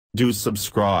Do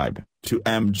subscribe to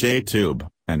MJTube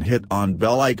and hit on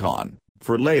bell icon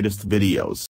for latest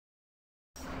videos.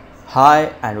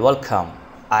 Hi and welcome,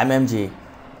 I'm MJ.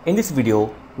 In this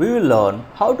video, we will learn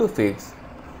how to fix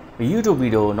a YouTube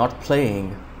video not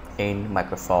playing in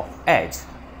Microsoft Edge.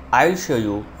 I will show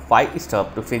you 5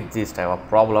 steps to fix this type of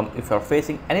problem if you are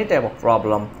facing any type of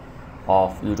problem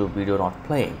of YouTube video not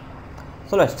playing.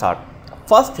 So let's start.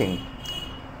 First thing,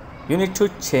 you need to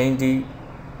change the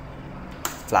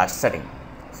flash setting.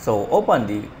 So open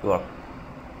your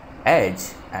Edge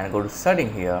and go to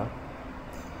setting here.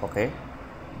 Okay,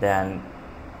 then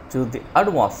choose the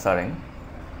advanced setting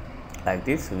like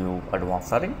this, view advanced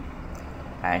setting,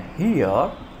 and here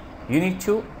you need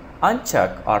to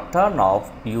uncheck or turn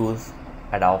off use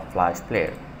Adobe Flash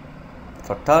Player.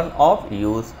 So turn off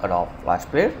use Adobe Flash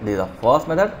Player. This is the first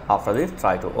method. After this,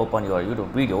 try to open your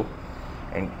YouTube video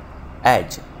in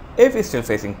Edge. If you're still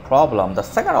facing problem, the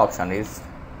second option is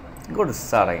go to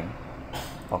setting.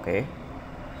 Okay,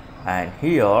 and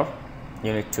here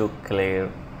you need to clear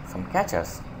some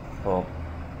caches. So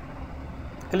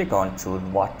click on choose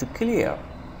what to clear,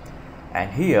 and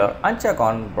here uncheck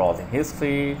on browsing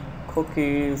history,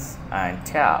 cookies and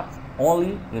tabs.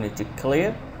 Only you need to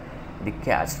clear the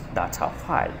cache data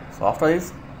file. So after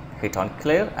this, hit on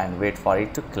clear and wait for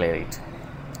it to clear it.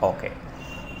 Okay,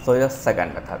 so the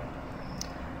second method.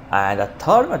 And the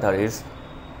third method is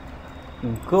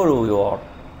go to your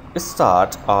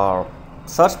start or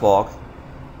search box,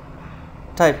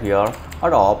 type here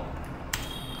Adobe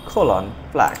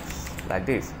Flash like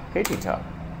this, hit enter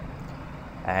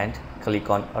and click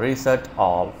on reset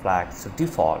all flags to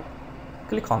default.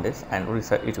 Click on this and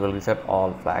reset, it will reset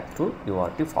all flags to your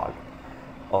default.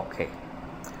 Okay,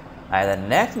 and the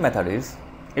next method is,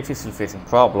 if you're still facing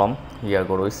problem, here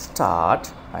go to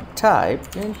start and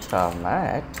type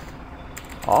internet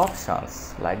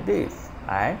options like this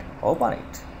and open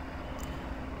it.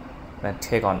 Then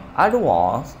take on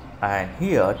advanced and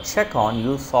here check on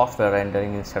use software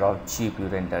rendering instead of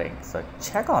GPU rendering. So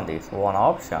check on this one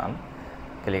option,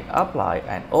 click apply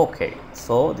and OK.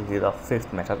 So this is the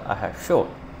fifth method I have shown.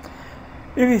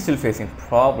 If you're still facing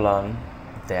problem,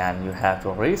 then you have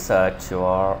to research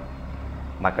your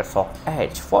Microsoft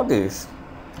Edge. For this,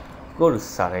 go to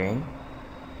setting.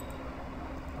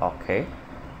 Okay,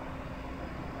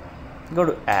 go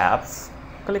to apps,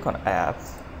 click on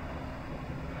apps,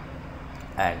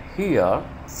 and here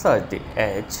search the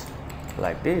Edge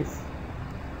like this,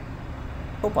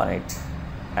 open it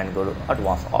and go to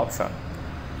advanced option.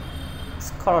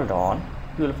 Scroll down,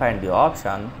 you will find the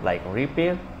option like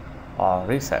repair or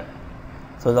reset.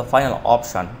 So the final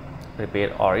option,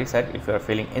 repair or reset. If you are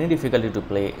feeling any difficulty to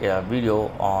play a video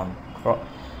on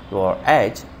your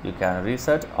Edge, you can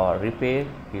reset or repair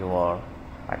your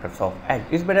Microsoft Edge.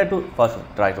 It's better to first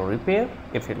try to repair.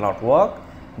 If it not work,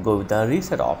 go with the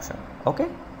reset option. Okay,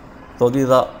 so these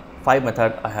are 5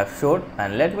 methods I have showed,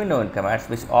 and let me know in comments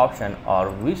which option or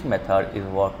which method is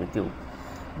work with you.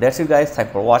 That's it guys,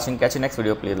 thanks for watching. Catch you next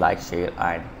video. Please like, share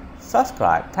and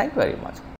subscribe. Thank you very much.